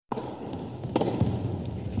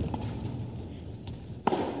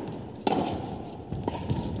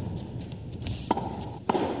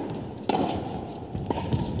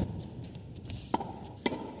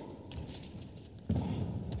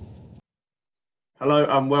Hello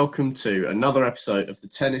and welcome to another episode of the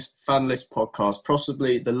Tennis Fan List podcast,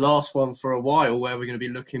 possibly the last one for a while, where we're going to be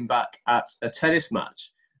looking back at a tennis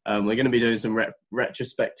match. We're going to be doing some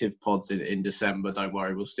retrospective pods in December. Don't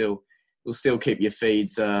worry, we'll still keep your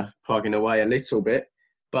feeds plugging away a little bit.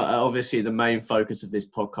 But obviously the main focus of this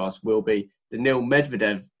podcast will be Daniil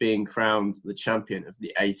Medvedev being crowned the champion of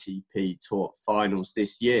the ATP Tour Finals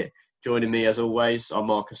this year. Joining me as always, I'm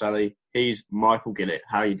Marcus Ali. He's Michael Gillett.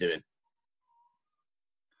 How are you doing?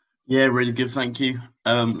 Yeah, really good, thank you.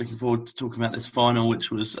 Looking forward to talking about this final, which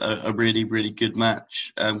was a really, really good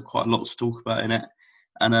match. Quite a lot to talk about in it,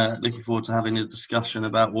 and looking forward to having a discussion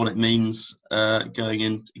about what it means going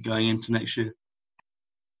into next year.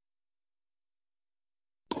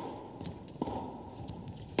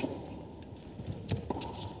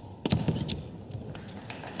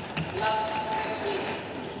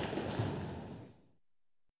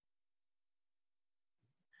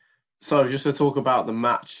 So just to talk about the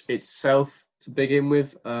match itself to begin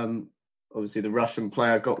with, obviously the Russian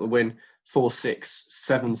player got the win 4-6,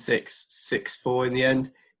 7-6, 6-4 in the end.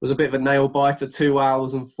 It was a bit of a nail biter, 2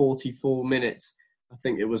 hours and 44 minutes. I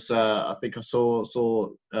think it was, I saw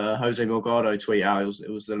Jose Melgado tweet out, it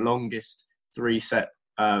was the longest three-set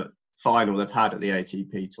final they've had at the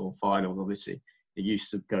ATP Tour Finals. Obviously, it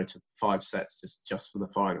used to go to 5 sets just for the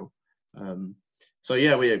final. So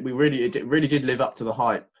yeah, it really did live up to the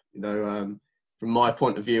hype. You know, from my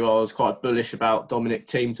point of view, I was quite bullish about Dominic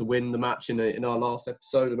Thiem to win the match in our last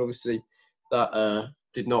episode, and obviously that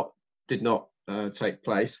did not take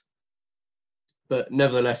place. But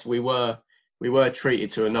nevertheless, we were treated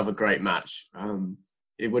to another great match.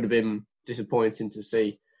 It would have been disappointing to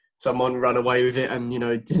see someone run away with it, and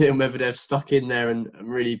Daniil Medvedev stuck in there and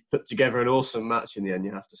really put together an awesome match in the end,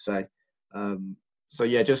 you have to say. So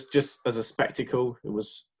yeah, just as a spectacle, it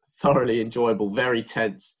was thoroughly enjoyable, very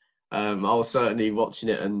tense. I was certainly watching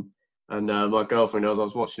it, and my girlfriend, as I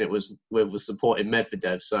was watching it, was supporting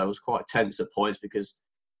Medvedev, so I was quite tense at points because,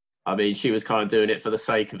 I mean, she was kind of doing it for the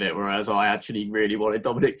sake of it, whereas I actually really wanted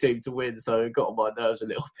Dominic Thiem to win, so it got on my nerves a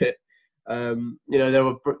little bit. There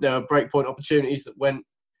were breakpoint opportunities that went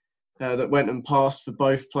and passed for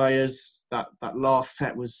both players. That last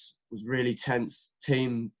set was really tense.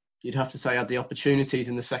 Thiem, you'd have to say, had the opportunities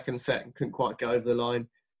in the second set and couldn't quite get over the line.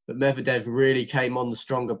 But Medvedev really came on the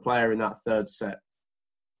stronger player in that third set.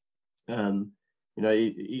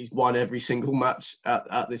 He's won every single match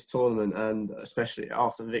at this tournament, and especially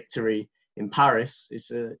after victory in Paris, it's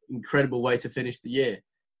an incredible way to finish the year.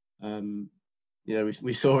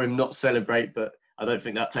 We saw him not celebrate, but I don't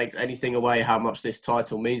think that takes anything away how much this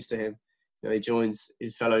title means to him. He joins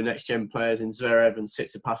his fellow next-gen players in Zverev and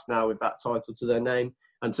Tsitsipas now with that title to their name.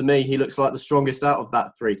 And to me, he looks like the strongest out of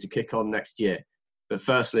that three to kick on next year. But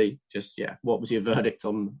firstly, what was your verdict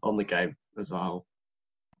on the game as a whole?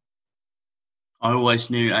 I always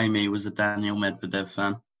knew Amy was a Daniil Medvedev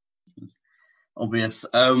fan. Obvious.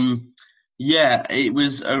 It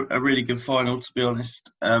was a really good final, to be honest.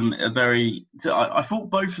 I thought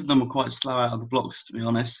both of them were quite slow out of the blocks, to be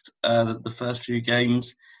honest. The first few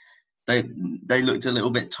games, they looked a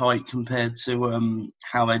little bit tight compared to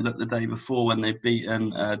how they looked the day before when they'd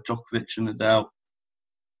beaten Djokovic and Nadal.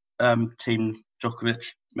 Team Djokovic,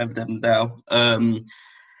 Medvedev, Nadal.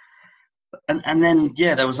 And then,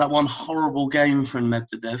 there was that one horrible game from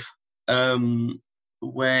Medvedev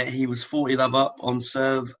where he was 40-love up on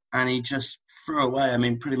serve and he just threw away. I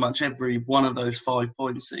mean, pretty much every one of those 5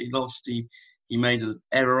 points that he lost, he made an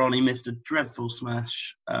error on. He missed a dreadful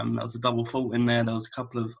smash. There was a double fault in there. There was a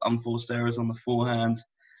couple of unforced errors on the forehand.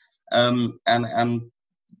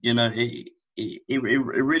 It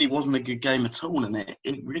really wasn't a good game at all, and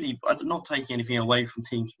it really, I'm not taking anything away from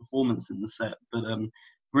Thiem's performance in the set, but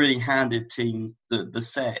really handed Thiem the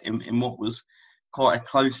set in what was quite a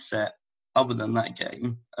close set other than that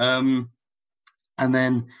game. And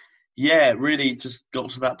then, it really just got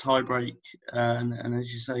to that tiebreak, and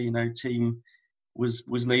as you say, Thiem was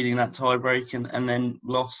leading that tiebreak and then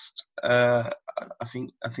lost. I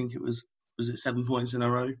think it was it 7 points in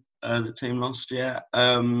a row the Thiem lost,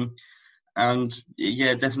 And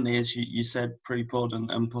definitely, as you said, pre-pod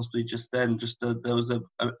and possibly just then, there was a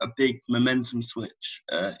big momentum switch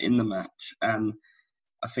in the match. And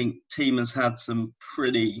I think Thiem has had some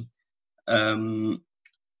pretty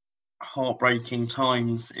heartbreaking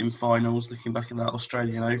times in finals, looking back at that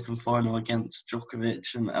Australian Open final against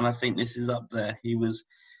Djokovic. And I think this is up there. He was,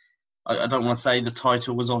 I don't want to say the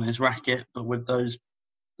title was on his racket, but with those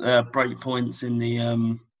break points in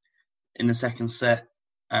the second set,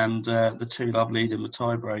 and the 2-love lead in the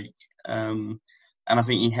tiebreak. And I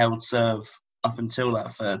think he held serve up until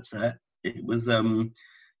that third set. It was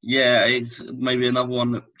yeah, it's maybe another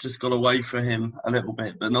one that just got away from him a little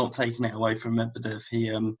bit, but not taking it away from Medvedev.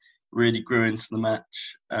 He really grew into the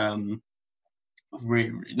match.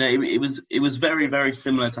 It was very, very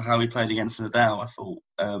similar to how he played against Nadal. I thought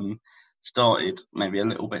started maybe a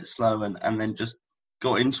little bit slow and then just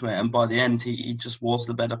got into it, and by the end he just was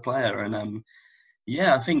the better player. And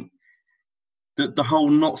I think the whole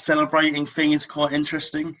not celebrating thing is quite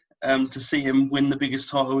interesting. To see him win the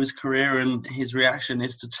biggest title of his career, and his reaction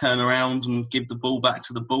is to turn around and give the ball back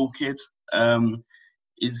to the ball kid,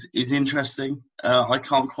 is interesting. I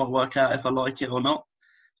can't quite work out if I like it or not.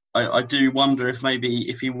 I do wonder if maybe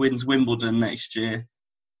if he wins Wimbledon next year,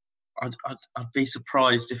 I'd be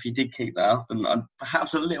surprised if he did keep that up, and I'm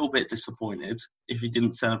perhaps a little bit disappointed if he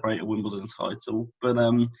didn't celebrate a Wimbledon title. But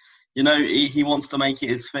he wants to make it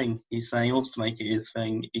his thing. He's saying he wants to make it his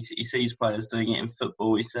thing. He sees players doing it in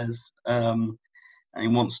football, he says, and he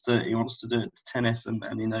wants to do it to tennis. And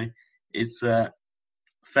it's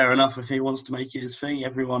fair enough if he wants to make it his thing.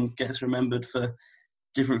 Everyone gets remembered for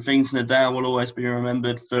different things. Nadal will always be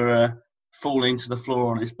remembered for falling to the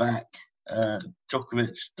floor on his back.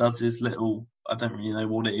 Djokovic does his little, I don't really know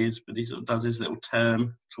what it is, but he sort of does his little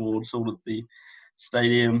turn towards all of the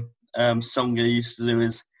stadium. Tsonga used to do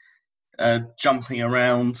his jumping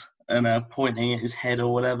around and pointing at his head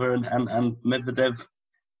or whatever, and Medvedev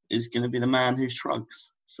is going to be the man who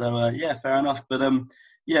shrugs. So fair enough. But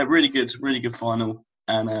really good final,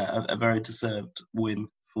 and a very deserved win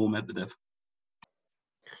for Medvedev.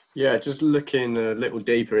 Yeah, just looking a little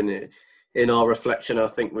deeper in it. In our reflection, I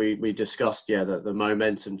think we discussed, the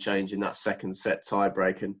momentum change in that second set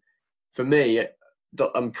tiebreak. And for me,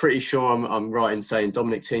 I'm pretty sure I'm right in saying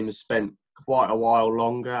Dominic Thiem has spent quite a while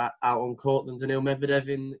longer out on court than Daniil Medvedev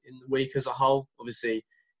in the week as a whole. Obviously,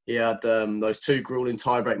 he had those two grueling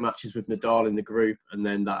tiebreak matches with Nadal in the group, and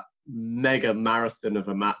then that mega marathon of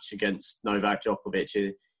a match against Novak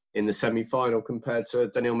Djokovic in the semi-final, compared to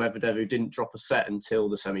Daniil Medvedev, who didn't drop a set until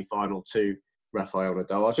the semi-final to Rafael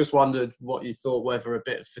Nadal. I just wondered what you thought, whether a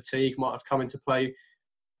bit of fatigue might have come into play.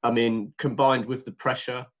 I mean, combined with the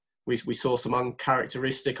pressure, we saw some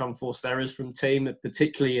uncharacteristic unforced errors from Thiem,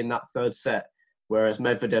 particularly in that third set, whereas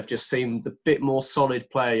Medvedev just seemed a bit more solid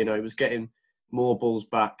player. He was getting more balls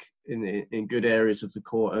back in good areas of the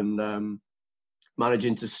court, and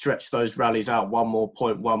managing to stretch those rallies out one more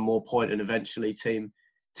point, and eventually Thiem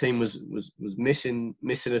was missing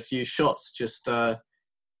a few shots. Just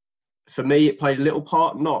for me, it played a little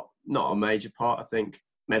part, not a major part. I think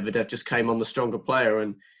Medvedev just came on the stronger player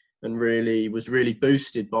and really was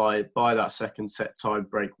boosted by that second set tie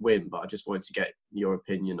break win. But I just wanted to get your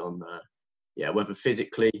opinion on whether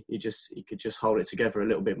physically he could just hold it together a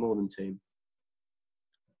little bit more than Thiem.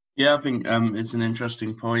 Yeah, I think it's an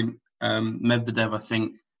interesting point. Medvedev, I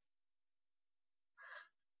think,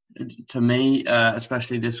 to me,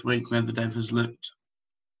 especially this week, Medvedev has looked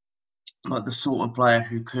like the sort of player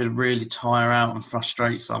who could really tire out and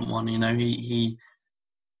frustrate someone. He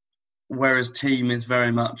whereas Thiem is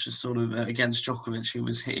very much a sort of against Djokovic, who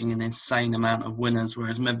was hitting an insane amount of winners,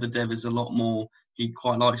 whereas Medvedev is a lot more. He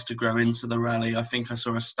quite likes to grow into the rally. I think I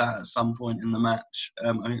saw a stat at some point in the match.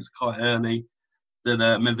 I think it's quite early that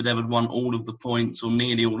Medvedev had won all of the points, or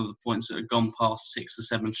nearly all of the points, that had gone past 6 or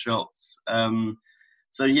 7 shots. I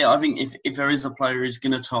think if there is a player who's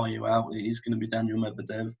going to tire you out, it is going to be Daniil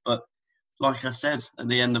Medvedev. But like I said at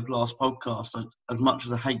the end of last podcast, as much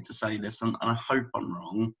as I hate to say this, and I hope I'm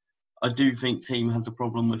wrong, I do think Thiem has a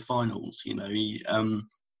problem with finals. He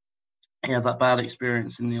had that bad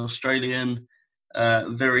experience in the Australian,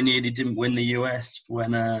 very nearly didn't win the US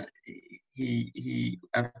when he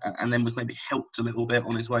and then was maybe helped a little bit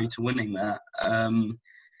on his way to winning that.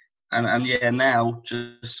 Now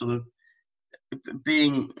just sort of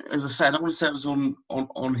being, as I said, I don't want to say it was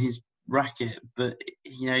on his racket, but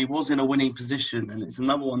he was in a winning position, and it's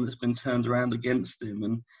another one that's been turned around against him.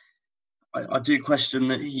 And I do question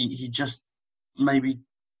that he just maybe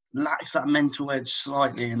lacks that mental edge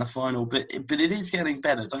slightly in the final, but it is getting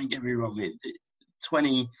better. Don't get me wrong.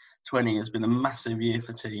 2020 has been a massive year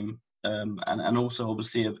for Thiem, and also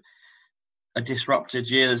obviously a disrupted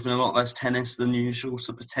year. There's been a lot less tennis than usual,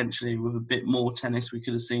 so potentially with a bit more tennis, we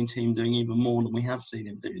could have seen Thiem doing even more than we have seen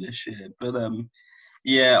him do this year. But I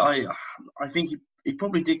think he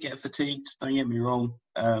probably did get fatigued. Don't get me wrong.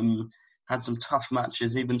 Had some tough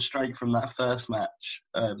matches, even straight from that first match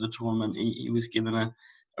of the tournament. He was given a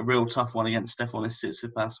real tough one against Stefanos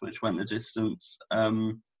Tsitsipas, which went the distance.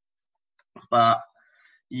 But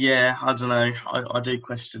yeah, I don't know. I do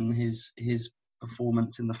question his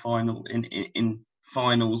performance in the final in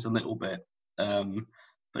finals a little bit.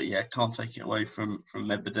 But yeah, can't take it away from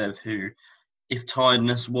Medvedev, who if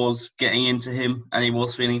tiredness was getting into him and he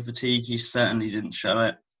was feeling fatigued, he certainly didn't show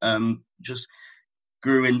it. Just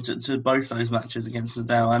grew into both those matches against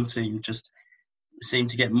Nadal and Thiem, just seemed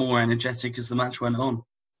to get more energetic as the match went on.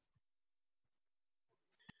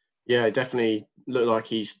 Yeah, it definitely looked like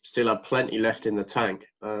he still had plenty left in the tank,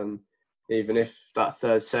 even if that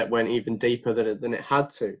third set went even deeper than it had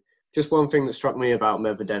to. Just one thing that struck me about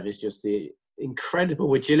Medvedev is just the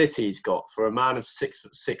incredible agility he's got for a man of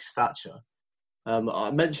 6'6" stature. I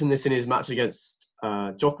mentioned this in his match against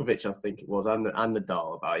Djokovic, I think it was, and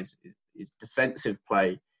Nadal, about his defensive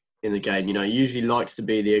play in the game. You know, he usually likes to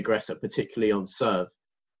be the aggressor, particularly on serve.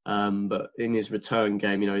 But in his return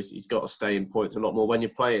game, you know, he's got to stay in points a lot more when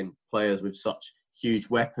you're playing players with such huge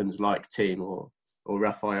weapons like Thiem or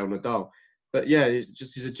Rafael Nadal. But yeah, it's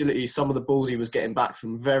just his agility. Some of the balls he was getting back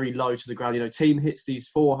from very low to the ground. You know, Thiem hits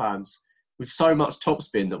these forehands with so much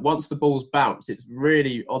topspin that once the ball's bounced, it's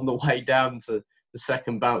really on the way down to the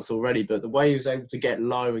second bounce already. But the way he was able to get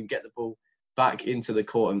low and get the ball back into the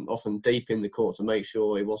court and often deep in the court to make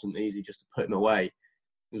sure it wasn't easy just to put him away, it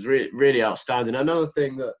was really, really outstanding. Another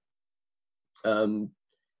thing that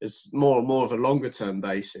is more of a longer term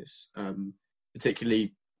basis,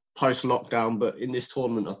 particularly post lockdown, but in this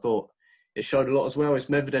tournament, I thought it showed a lot as well. Is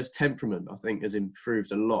Medvedev's temperament, I think, has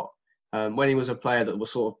improved a lot. When he was a player that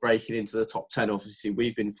was sort of breaking into the top 10, obviously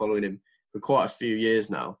we've been following him for quite a few years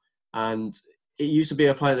now, and it used to be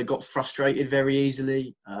a player that got frustrated very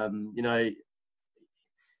easily. You know,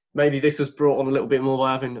 maybe this was brought on a little bit more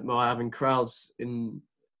by having crowds in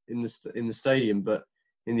the stadium, but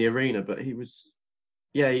in the arena. But he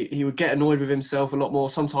would get annoyed with himself a lot more.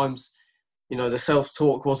 Sometimes, you know, the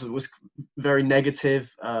self-talk was very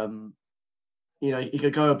negative. You know, he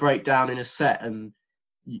could go a breakdown in a set and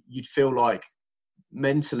you'd feel like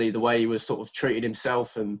mentally the way he was sort of treating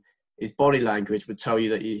himself and his body language would tell you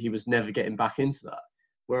that he was never getting back into that.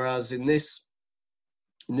 Whereas in this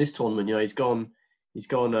tournament, you know, he's gone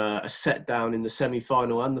a set down in the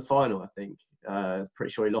semi-final and the final, I think.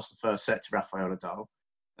 Pretty sure he lost the first set to Rafael Nadal.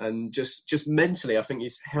 And just mentally, I think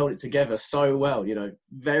he's held it together so well. You know,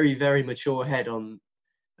 very, very mature head on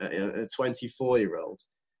a 24-year-old.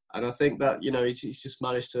 And I think that, you know, he's just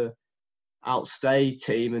managed to outstay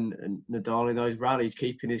Thiem and Nadal in those rallies,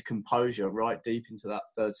 keeping his composure right deep into that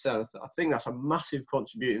third set. I think that's a massive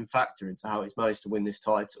contributing factor into how he's managed to win this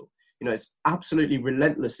title. You know, it's absolutely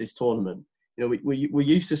relentless, this tournament. You know, we're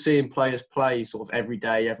used to seeing players play sort of every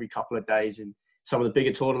day, every couple of days in some of the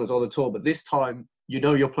bigger tournaments on the tour. But this time, you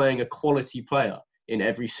know, you're playing a quality player in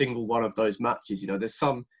every single one of those matches. You know, there's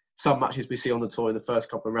some matches we see on the tour in the first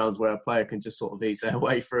couple of rounds where a player can just sort of ease their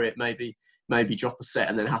way through it, maybe drop a set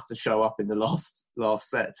and then have to show up in the last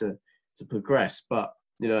set to progress. But,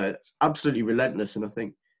 you know, it's absolutely relentless. And I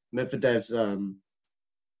think Medvedev's,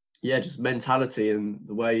 just mentality and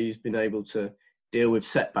the way he's been able to deal with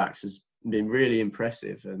setbacks has been really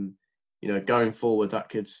impressive. And, you know, going forward, that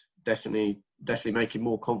could definitely make him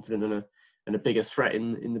more confident and a bigger threat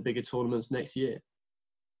in the bigger tournaments next year.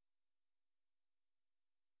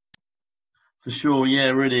 For sure,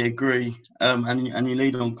 yeah, really agree. And you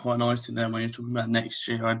lead on quite nicely there when you're talking about next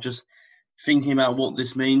year. I'm just thinking about what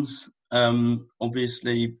this means.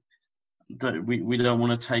 Obviously, that we don't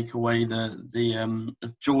want to take away the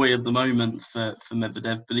joy of the moment for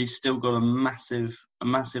Medvedev, but he's still got a massive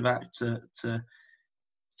act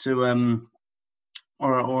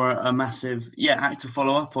or a massive act to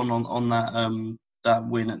follow up on that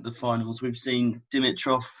win at the finals. We've seen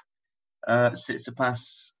Dimitrov,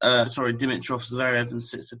 Tsitsipas, Zverev and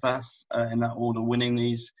Tsitsipas in that order winning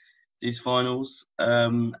these finals.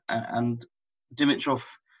 And Dimitrov,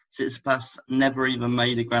 Tsitsipas never even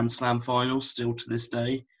made a Grand Slam final still to this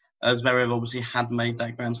day. Zverev obviously had made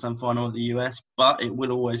that Grand Slam final at the US, but it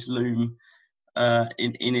will always loom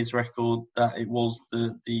in his record that it was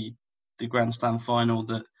the Grand Slam final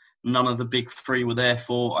that none of the big three were there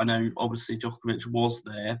for. I know obviously Djokovic was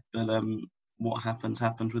there, but what happened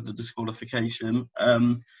with the disqualification. I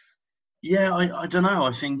don't know.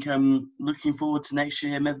 I think looking forward to next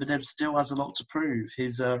year, Medvedev still has a lot to prove.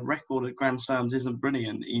 His record at Grand Slams isn't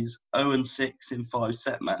brilliant. He's 0-6 in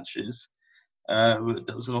 5-set matches. That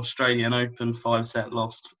was an Australian Open 5-set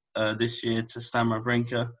loss this year to Stan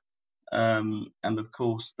Wawrinka. And of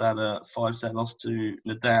course, that 5-set loss to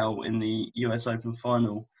Nadal in the US Open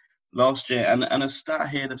final last year. And a stat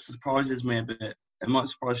here that surprises me a bit. It might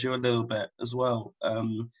surprise you a little bit as well.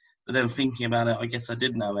 But then thinking about it, I guess I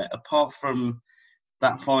did know it. Apart from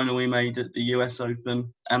that final he made at the US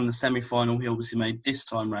Open and the semi-final he obviously made this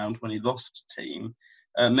time round when he lost to Thiem,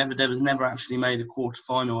 Medvedev has never actually made a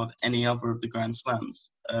quarter-final of any other of the Grand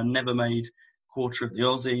Slams. Never made quarter at the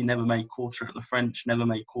Aussie, never made quarter at the French, never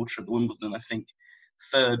made quarter at the Wimbledon. I think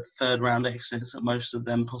third round exits at most of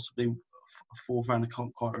them, possibly a fourth round. I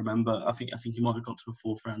can't quite remember. I think he might have got to a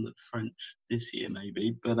fourth round at the French this year,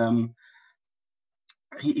 maybe. But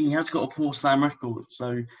he has got a poor slam record.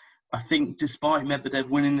 So I think despite Medvedev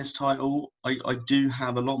winning this title, I do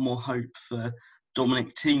have a lot more hope for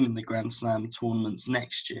Dominic Thiem in the Grand Slam tournaments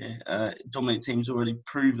next year. Dominic Thiem's already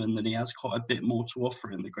proven that he has quite a bit more to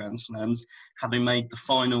offer in the Grand Slams, having made the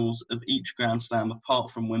finals of each Grand Slam apart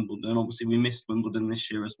from Wimbledon. Obviously, we missed Wimbledon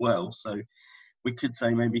this year as well. So we could say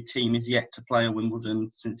maybe Thiem is yet to play a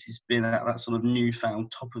Wimbledon since he's been at that sort of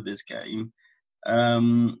newfound top of his game.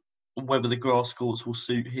 Whether the grass courts will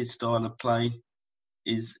suit his style of play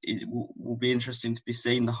will be interesting to be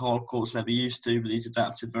seen. The hard courts never used to, but he's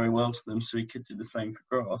adapted very well to them, so he could do the same for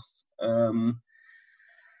grass.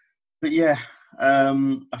 But yeah,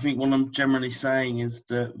 I think what I'm generally saying is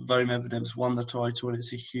that though Medvedev's won the title and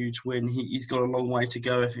it's a huge win, he's got a long way to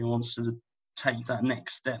go if he wants to take that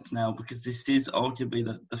next step now, because this is arguably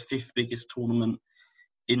the fifth biggest tournament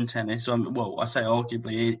in tennis. Well, I say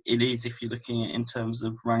arguably, it is if you're looking at it in terms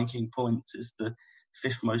of ranking points. It's the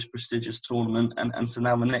fifth most prestigious tournament, and so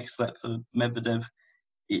now the next step for Medvedev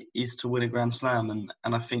is to win a Grand Slam, and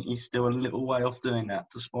I think he's still a little way off doing that,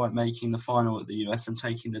 despite making the final at the US and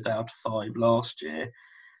taking the Dow to 5 last year.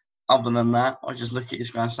 Other than that, I just look at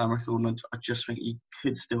his Grand Slam record and I just think he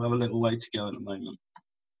could still have a little way to go at the moment.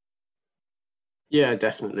 Yeah,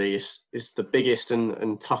 definitely. It's the biggest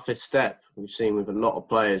and toughest step we've seen with a lot of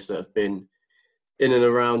players that have been in and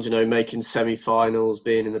around, making semi-finals,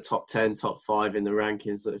 being in the top 10, top 5 in the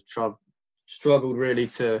rankings, that have struggled really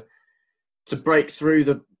to break through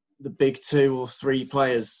the big 2 or 3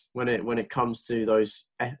 players when it comes to those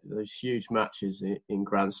huge matches in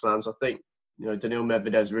Grand Slams. I think Daniil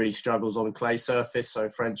Medvedev really struggles on clay surface, so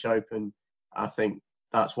French Open, I think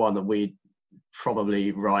that's one that we'd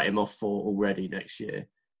probably write him off for already next year.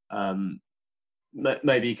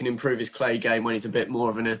 Maybe he can improve his clay game when he's a bit more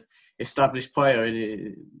of an established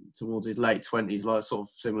player towards his late 20s, like sort of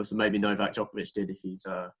similar to maybe Novak Djokovic did if he's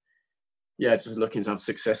just looking to have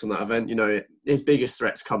success on that event. His biggest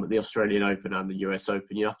threats come at the Australian Open and the US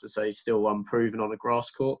Open. You have to say he's still unproven on a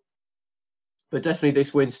grass court, but definitely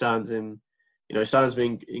this win stands him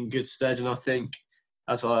in good stead. And I think,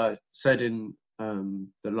 as I said in one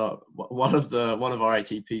of our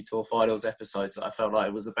ATP Tour Finals episodes, that I felt like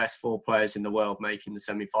it was the best 4 players in the world making the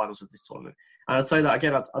semi-finals of this tournament. And I'd say that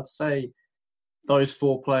again. I'd say those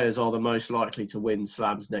 4 players are the most likely to win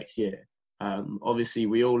slams next year. Obviously,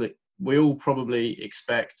 we all probably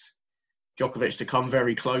expect Djokovic to come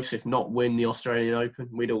very close, if not win the Australian Open.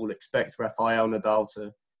 We'd all expect Rafael Nadal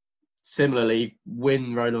to similarly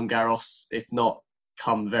win Roland Garros, if not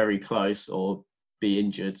come very close or be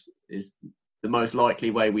injured, is the most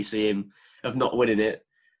likely way we see him of not winning it.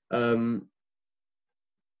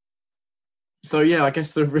 So yeah, I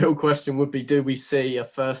guess the real question would be: do we see a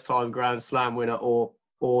first-time Grand Slam winner or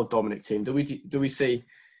Dominic Thiem? Do we see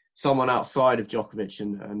someone outside of Djokovic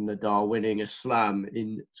and Nadal winning a slam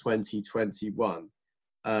in 2021?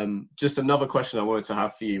 Just another question I wanted to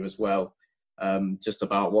have for you as well, just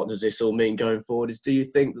about what does this all mean going forward, is do you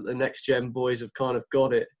think that the next gen boys have kind of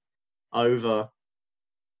got it over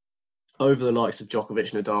the likes of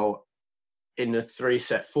Djokovic and Nadal in the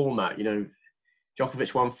 3-set format?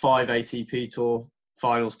 Djokovic won 5 ATP Tour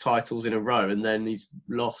Finals titles in a row, and then he's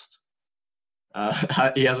lost.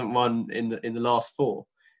 He hasn't won in the last 4.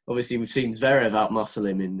 Obviously, we've seen Zverev outmuscle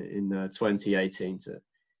him in 2018 to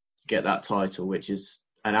get that title, which is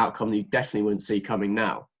an outcome you definitely wouldn't see coming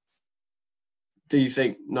now. Do you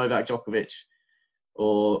think Novak Djokovic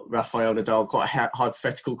or Rafael Nadal, quite a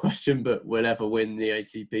hypothetical question, but will ever win the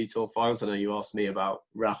ATP Tour Finals? I know you asked me about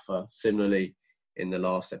Rafa similarly in the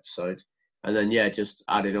last episode. And then, just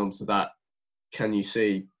adding on to that, can you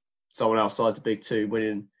see someone outside the big 2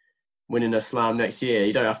 winning a slam next year?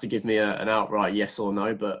 You don't have to give me an outright yes or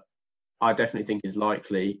no, but I definitely think it's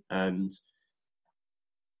likely. And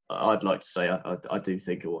I'd like to say I do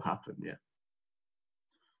think it will happen, yeah.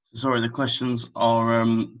 Sorry, the questions are,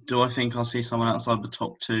 do I think I'll see someone outside the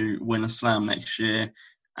top 2 win a slam next year?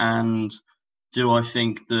 And do I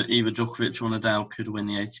think that either Djokovic or Nadal could win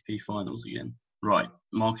the ATP Finals again? Right,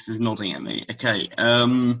 Marcus is nodding at me. Okay,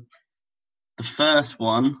 the first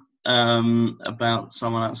one, about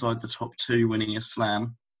someone outside the top 2 winning a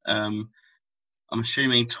slam. I'm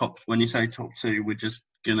assuming when you say top 2, we're just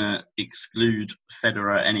going to exclude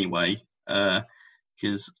Federer anyway.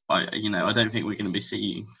 Because I don't think we're going to be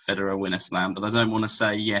seeing Federer win a slam, but I don't want to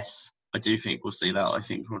say yes, I do think we'll see that. I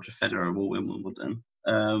think Roger Federer will win Wimbledon,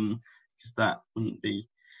 because that wouldn't be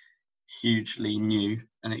hugely new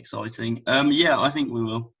and exciting. I think we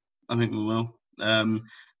will.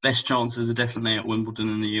 Best chances are definitely at Wimbledon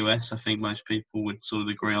in the US. I think most people would sort of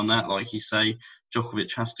agree on that. Like you say,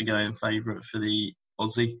 Djokovic has to go in favourite for the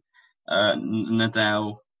Aussie.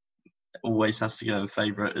 Nadal always has to go in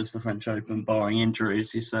favourite as the French Open, barring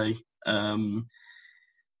injuries, you say. Nadal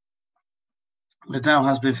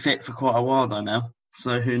has been fit for quite a while though now,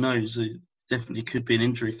 so who knows? It definitely could be an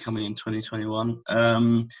injury coming in 2021.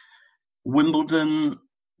 Wimbledon,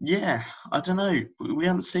 I don't know. We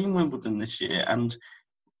haven't seen Wimbledon this year, and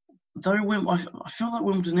though I feel like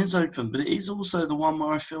Wimbledon is open, but it is also the one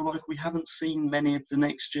where I feel like we haven't seen many of the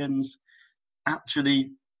next gens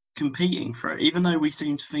actually competing for it. Even though we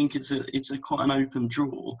seem to think it's a quite an open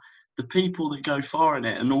draw, the people that go far in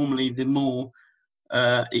it are normally the more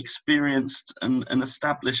experienced and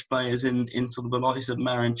established players in sort of the likes of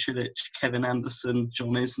Marin Cilic, Kevin Anderson,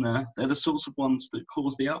 John Isner. They're the sorts of ones that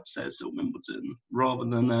cause the upsets at Wimbledon, rather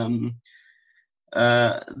than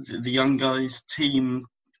the young guys. Team,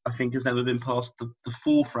 I think, has never been past the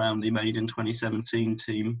fourth round he made in 2017.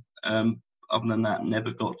 Team, other than that,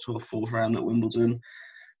 never got to a fourth round at Wimbledon.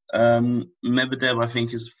 Medvedev, I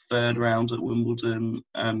think, is third round at Wimbledon.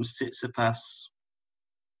 Tsitsipas,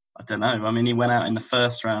 I don't know. I mean, he went out in the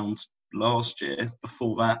first round last year.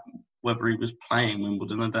 Before that, whether he was playing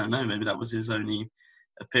Wimbledon, I don't know. Maybe that was his only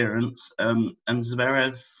appearance. And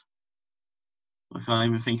Zverev, I can't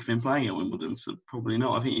even think of him playing at Wimbledon, so probably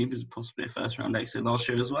not. I think he was possibly a first-round exit last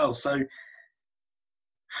year as well. So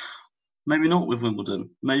maybe not with Wimbledon.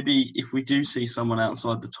 Maybe if we do see someone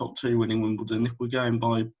outside the top two winning Wimbledon, if we're going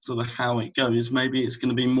by sort of how it goes, maybe it's going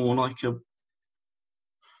to be more like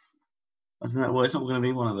I don't know. Well, it's not going to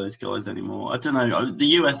be one of those guys anymore. I don't know. The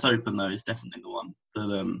US Open, though, is definitely the one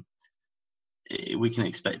that we can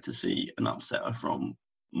expect to see an upsetter from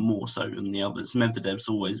more so than the others. Medvedev's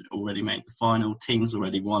already made the final. Team's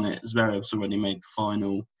already won it. Zverev's already made the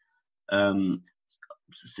final.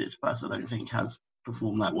 Tsitsipas, I don't think, has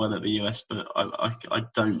performed that well at the US, but I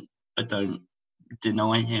don't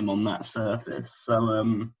deny him on that surface. So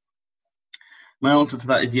my answer to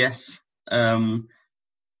that is yes.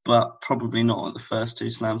 But probably not at the first two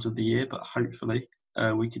slams of the year. But hopefully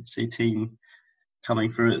we could see Team coming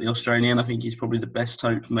through at the Australian. I think he's probably the best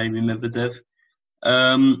hope, maybe Medvedev.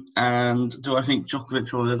 And do I think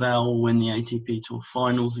Djokovic or Nadal will win the ATP Tour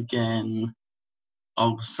Finals again?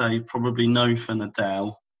 I'll say probably no for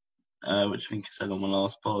Nadal, which I think I said on my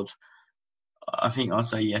last pod. I think I'll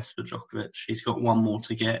say yes for Djokovic. He's got one more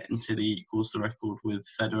to get until he equals the record with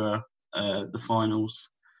Federer, the finals.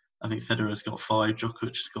 I think Federer's got 5,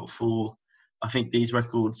 Djokovic's got 4. I think these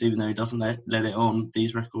records, even though he doesn't let it on,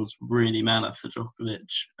 these records really matter for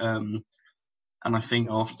Djokovic. And I think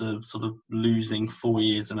after sort of losing 4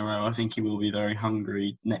 years in a row, I think he will be very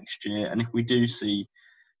hungry next year. And if we do see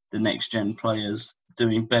the next-gen players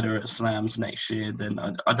doing better at slams next year, then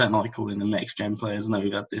I don't like calling them next-gen players. I know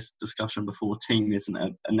we've had this discussion before. Team isn't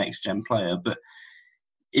a next-gen player, but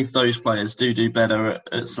if those players do better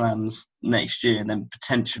at slams next year, then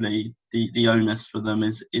potentially the onus for them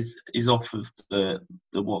is off of the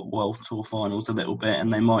World Tour Finals a little bit,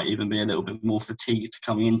 and they might even be a little bit more fatigued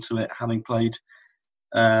coming into it, having played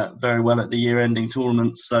very well at the year-ending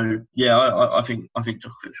tournaments. So yeah, I think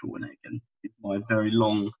Djokovic will win it again. It's my very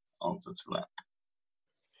long answer to that.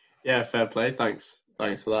 Yeah, fair play. Thanks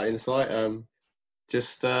for that insight.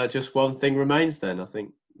 Just one thing remains then. I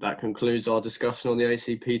think that concludes our discussion on the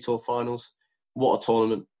ATP Tour Finals. What a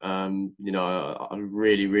tournament! I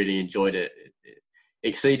really enjoyed it. It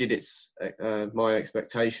exceeded my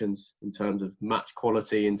expectations in terms of match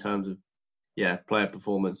quality, in terms of player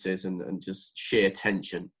performances, and just sheer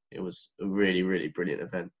tension. It was a really brilliant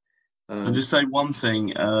event. I'll just say one thing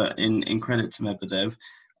in credit to Medvedev.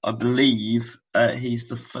 I believe he's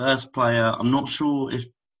the first player. I'm not sure if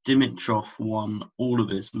Dimitrov won all of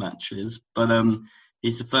his matches, but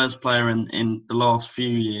he's the first player in the last few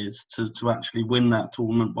years to actually win that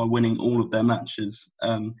tournament by winning all of their matches.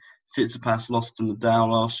 Tsitsipas lost to Nadal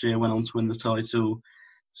last year, went on to win the title.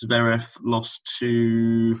 Zverev lost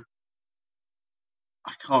to...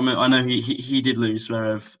 I can't remember. I know he did lose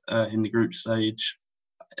Zverev in the group stage.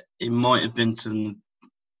 It might have been to...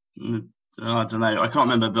 I don't know. I can't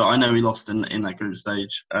remember, but I know he lost in that group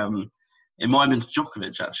stage. It might have been to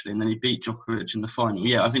Djokovic, actually, and then he beat Djokovic in the final.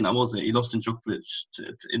 Yeah, I think that was it. He lost in Djokovic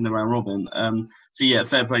in the round robin. So, yeah,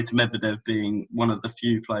 fair play to Medvedev being one of the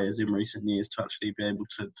few players in recent years to actually be able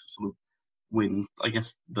to sort of win, I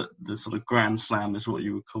guess, the sort of Grand Slam is what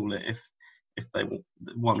you would call it if they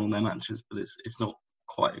won all their matches. But it's not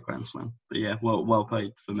quite a Grand Slam. But, yeah, well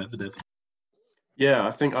played for Medvedev. Yeah,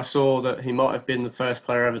 I think I saw that he might have been the first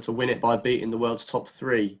player ever to win it by beating the world's top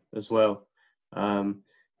three as well. Um,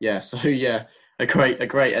 yeah, so yeah, a great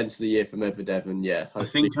end to the year for Medvedev, and yeah, I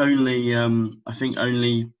hopefully. think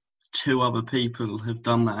only two other people have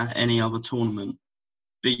done that at any other tournament.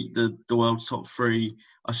 Beat the world's top three.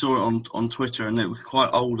 I saw it on Twitter, and it was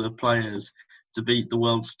quite older players to beat the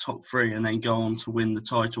world's top three and then go on to win the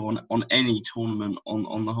title on any tournament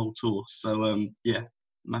on the whole tour. So yeah,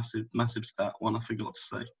 massive stat. One I forgot to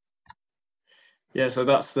say. Yeah, so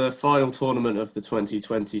that's the final tournament of the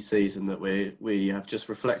 2020 season that we have just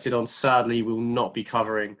reflected on. Sadly, we'll not be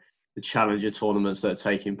covering the Challenger tournaments that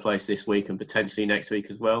are taking place this week and potentially next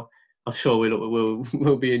week as well. I'm sure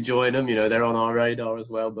we'll be enjoying them. You know, they're on our radar as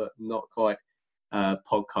well, but not quite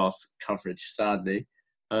podcast coverage, sadly.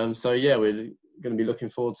 So yeah, we're going to be looking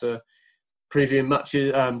forward to previewing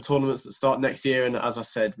matches, tournaments that start next year. And as I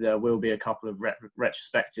said, there will be a couple of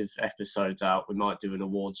retrospective episodes out. We might do an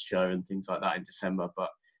awards show and things like that in December. But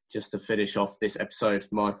just to finish off this episode,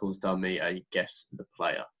 Michael's done me a guess the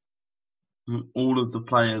player. All of the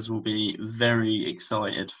players will be very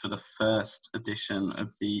excited for the first edition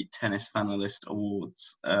of the Tennis Fanalist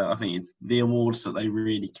Awards. I think it's the awards that they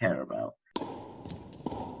really care about.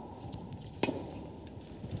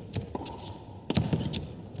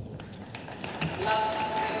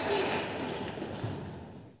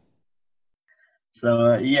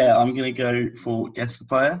 So yeah, I'm going to go for guess the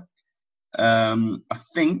player. I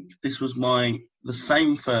think this was the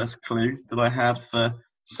same first clue that I had for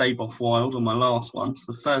Seyboth Wild on my last one.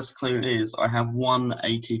 So the first clue is I have one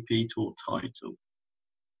ATP Tour title.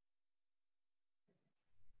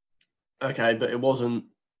 Okay, but it wasn't.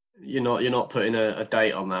 You're not putting a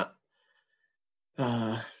date on that.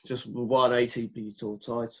 Just one ATP Tour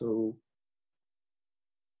title.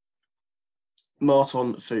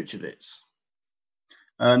 Marton Fucsovics.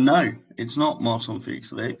 No, it's not Marton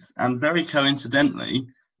Fucsovics. And very coincidentally,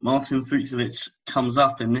 Marton Fucsovics comes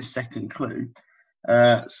up in this second clue.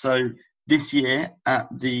 So this year, at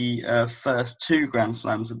the first two Grand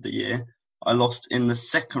Slams of the year, I lost in the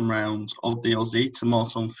second round of the Aussie to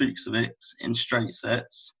Marton Fucsovics in straight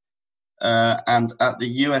sets. And at the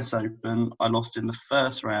US Open, I lost in the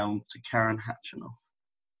first round to Karen Khachanov.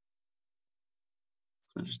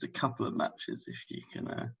 So just a couple of matches, if you can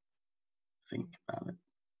think about it.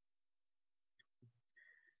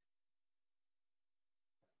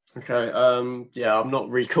 Okay. Yeah, I'm not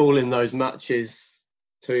recalling those matches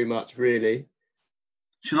too much, really.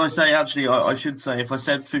 Should I say, actually, I should say, if I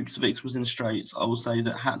said Fucsovics was in straights, I will say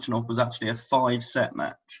that Khachanov was actually a 5-set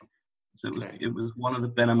match. So it was one of the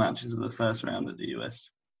better matches of the first round at the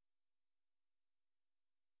US.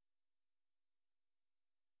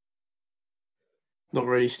 Not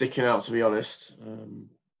really sticking out, to be honest.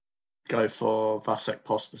 Go for Vasek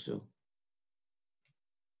Pospisil.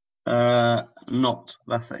 Not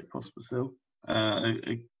Vasek Pospisil.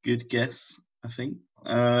 A good guess, I think.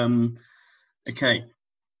 Okay.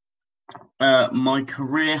 My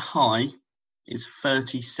career high is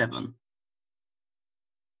 37.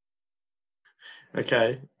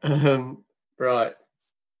 Okay. Right.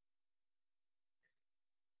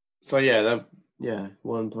 So yeah,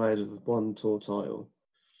 one player with one tour title.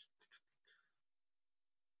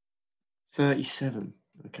 37.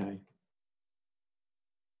 Okay.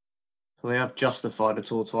 So they have justified the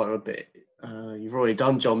tour title a bit. You've already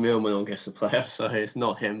done John Millman on Guess the Player, so it's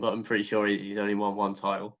not him, but I'm pretty sure he's only won one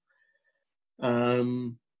title.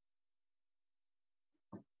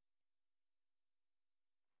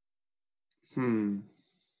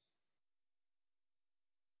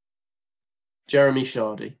 Jeremy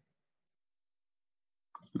Chardy.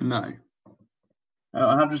 No.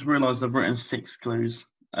 I have just realised I've written 6 clues.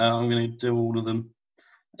 I'm going to do all of them.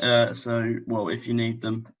 If you need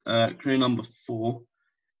them. Clue number 4.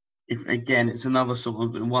 It's another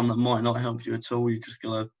sort of one that might not help you at all. You just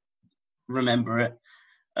got to remember it.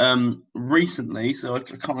 Recently, so I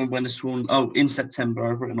can't remember when this one. Oh, in September,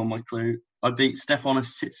 I've written on my clue. I beat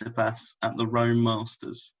Stefanos Tsitsipas at the Rome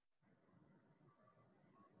Masters.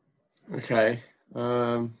 Okay.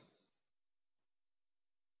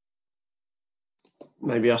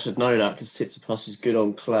 Maybe I should know that because Tsitsipas is good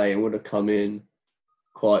on clay and would have come in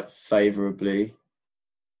quite favourably.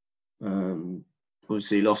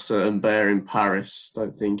 Obviously, he lost to Humbert in Paris.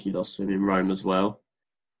 Don't think he lost to him in Rome as well.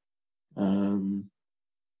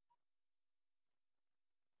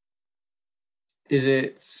 Is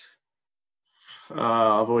it?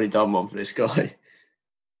 I've already done one for this guy,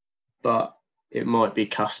 but it might be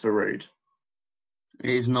Casper Ruud. It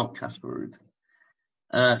is not Casper Ruud.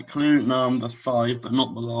 Clue number 5, but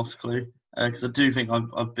not the last clue. because I do think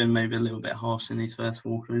I've been maybe a little bit harsh in these first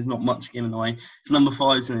four clues. Not much given away. Number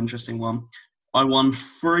 5 is an interesting one. I won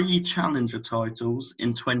 3 Challenger titles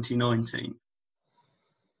in 2019.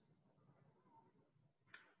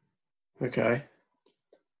 Okay.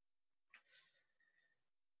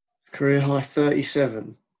 Career high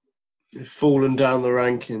 37. Fallen down the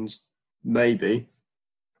rankings, maybe,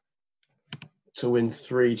 to win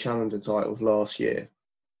 3 Challenger titles last year.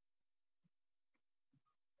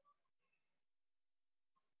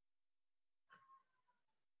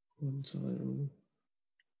 One title.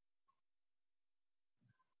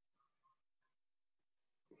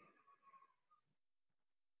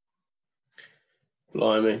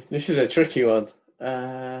 Blimey, this is a tricky one.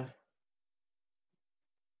 I'm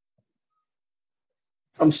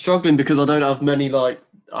struggling because I don't have many, don't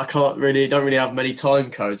really have many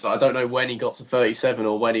time codes. I don't know when he got to 37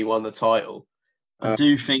 or when he won the title. I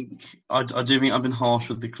do think I've been harsh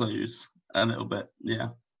with the clues a little bit. Yeah.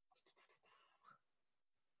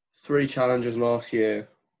 3 Challengers last year,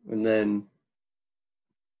 and then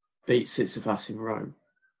beat Tsitsipas in Rome.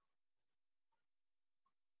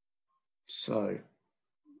 So,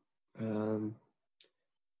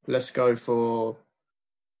 let's go for.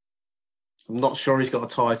 I'm not sure he's got a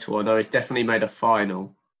title. I know he's definitely made a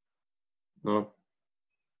final. No,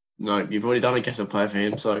 you've already done a guess a player for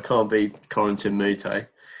him, so it can't be Corentin Moutet.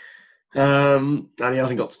 And he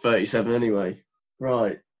hasn't got to 37 anyway.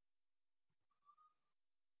 Right.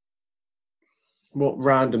 What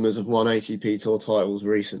randomers have won ATP Tour titles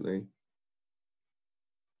recently?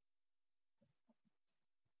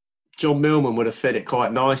 John Millman would have fit it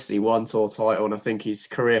quite nicely, 1 tour title, and I think his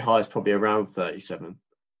career high is probably around 37.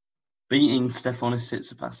 Beating Stefanos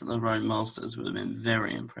Tsitsipas at the Rome Masters would have been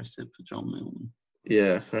very impressive for John Millman.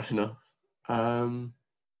 Yeah, fair enough.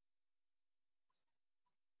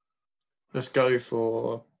 Let's go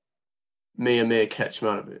for Miomir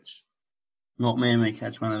Kecmanovic. Not Miomir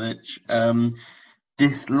Kecmanovic.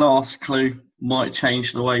 This last clue might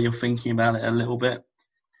change the way you're thinking about it a little bit.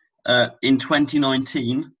 In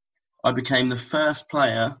 2019, I became the first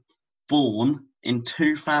player born in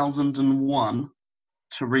 2001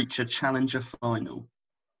 to reach a Challenger final.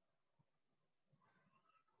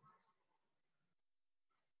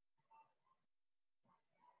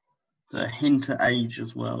 So a hint at age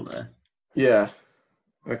as well there. Yeah.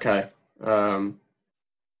 Okay. I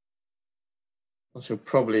should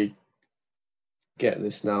probably get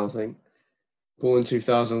this now, I think. Born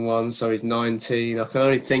 2001, so he's 19. I can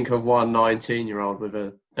only think of one 19-year-old with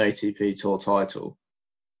an ATP Tour title.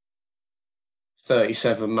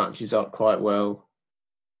 37 matches up quite well.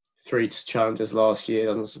 3 Challengers last year,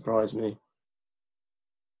 doesn't surprise me.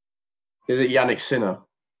 Is it Jannik Sinner?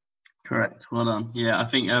 Correct, well done. Yeah, I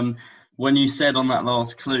think when you said on that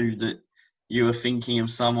last clue that you were thinking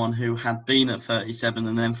of someone who had been at 37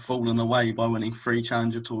 and then fallen away by winning 3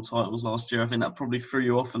 Challenger Tour titles last year, I think that probably threw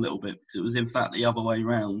you off a little bit because it was in fact the other way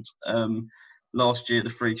round. Last year, the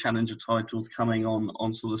 3 Challenger titles coming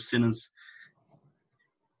on sort of Sinner's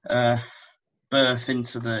birth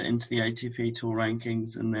into the ATP Tour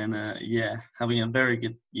rankings, and then having a very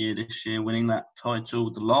good year this year, winning that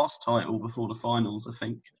title, the last title before the finals, I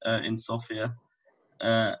think, in Sofia,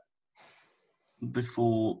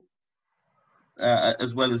 before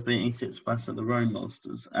as well as beating Tsitsipas at the Rome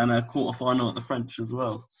Masters and a quarterfinal at the French as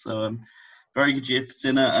well. So very good year for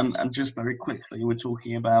Sinner, and just very quickly, we're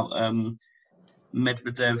talking about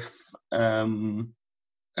Medvedev.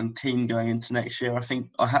 And team going into next year. I think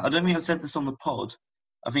I don't think I've said this on the pod.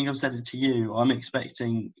 I think I've said it to you. I'm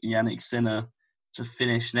expecting Jannik Sinner to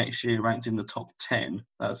finish next year ranked in the top 10.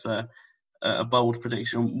 That's a bold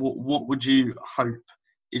prediction. What would you hope?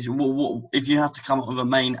 What if you had to come up with a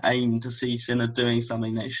main aim to see Sinner doing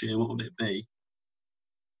something next year? What would it be?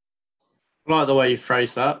 I like the way you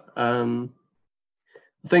phrase that. I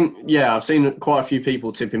think, I've seen quite a few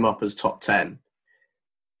people tip him up as top 10.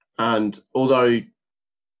 And although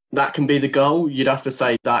that can be the goal, you'd have to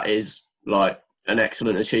say that is like an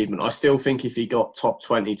excellent achievement. I still think if he got top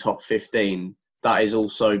 20, top 15, that is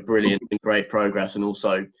also brilliant and great progress, and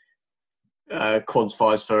also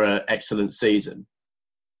quantifies for an excellent season.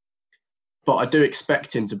 But I do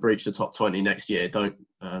expect him to breach the top 20 next year. Don't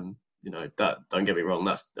get me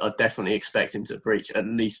wrong. I definitely expect him to breach at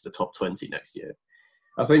least the top 20 next year.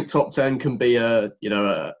 I think top 10 can be an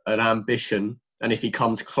ambition, and if he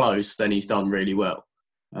comes close, then he's done really well.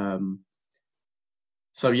 Another.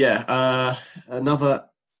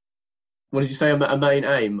 What did you say? A main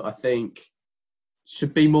aim, I think,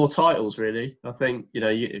 should be more titles. Really, I think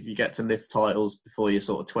if you get to lift titles before you're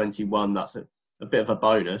sort of 21, that's a bit of a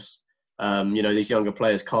bonus. These younger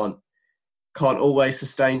players can't can't always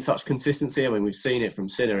sustain such consistency. I mean, we've seen it from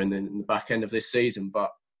Sinner in the back end of this season,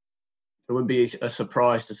 but it wouldn't be a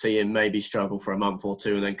surprise to see him maybe struggle for a month or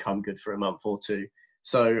two and then come good for a month or two.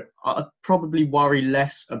 So I'd probably worry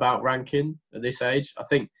less about Rankin at this age. I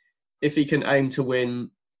think if he can aim to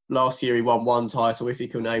win, last year he won 1 title, if he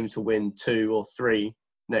can aim to win 2 or 3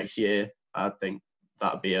 next year, I think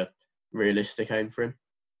that'd be a realistic aim for him.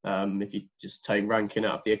 If you just take Rankin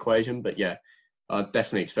out of the equation. But yeah, I'd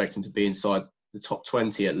definitely expect him to be inside the top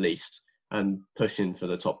 20 at least and pushing for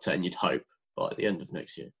the top 10, you'd hope, by the end of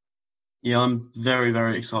next year. Yeah, I'm very,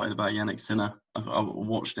 very excited about Jannik Sinner. I've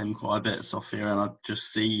watched him quite a bit at Sofia, and I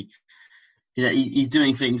just see, he's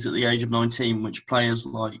doing things at the age of 19, which players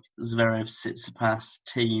like Zverev, Tsitsipas,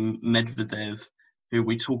 Thiem, Medvedev, who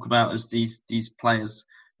we talk about as these players,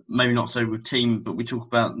 maybe not so with Thiem, but we talk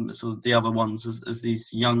about sort of the other ones as these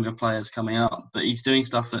younger players coming up. But he's doing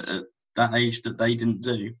stuff at that age that they didn't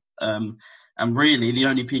do. And really, the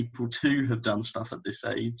only people to have done stuff at this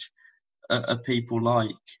age are people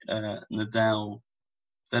like Nadal,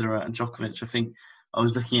 Federer and Djokovic. I think I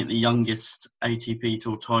was looking at the youngest ATP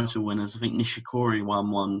Tour title winners. I think Nishikori won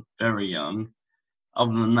one very young.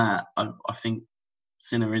 Other than that, I think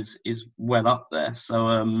Sinner is well up there. So,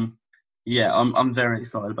 I'm very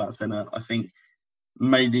excited about Sinner. I think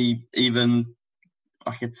maybe even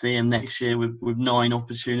I could see him next year with 9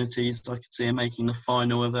 opportunities. I could see him making the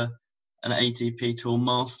final of an ATP Tour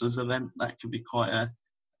Masters event. That could be quite a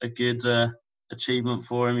good achievement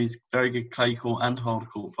for him. He's a very good clay court and hard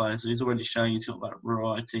court player, so he's already showing he's got that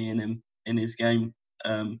variety in him in his game.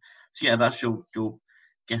 So yeah, that's your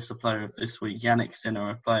guess the player of this week, Jannik Sinner,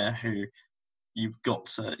 a player who you've got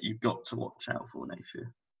to watch out for next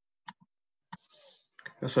year.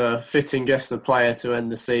 That's a fitting guess the player to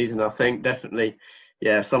end the season, I think. Definitely,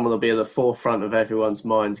 yeah, someone will be at the forefront of everyone's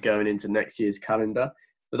minds going into next year's calendar.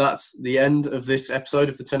 But that's the end of this episode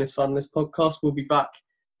of the Tennis Finalist podcast. We'll be back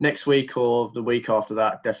next week or the week after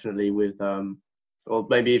that, definitely with, or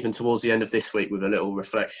maybe even towards the end of this week with a little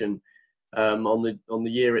reflection on the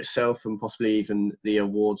year itself and possibly even the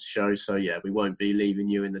awards show. So yeah, we won't be leaving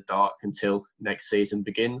you in the dark until next season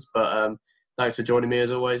begins. But thanks for joining me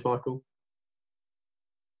as always, Michael.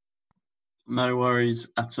 No worries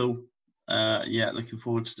at all. Looking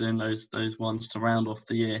forward to doing those ones to round off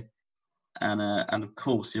the year, and of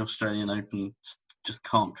course the Australian Open just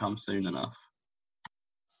can't come soon enough.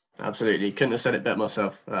 Absolutely. Couldn't have said it better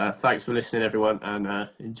myself. Thanks for listening, everyone, and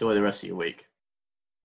enjoy the rest of your week.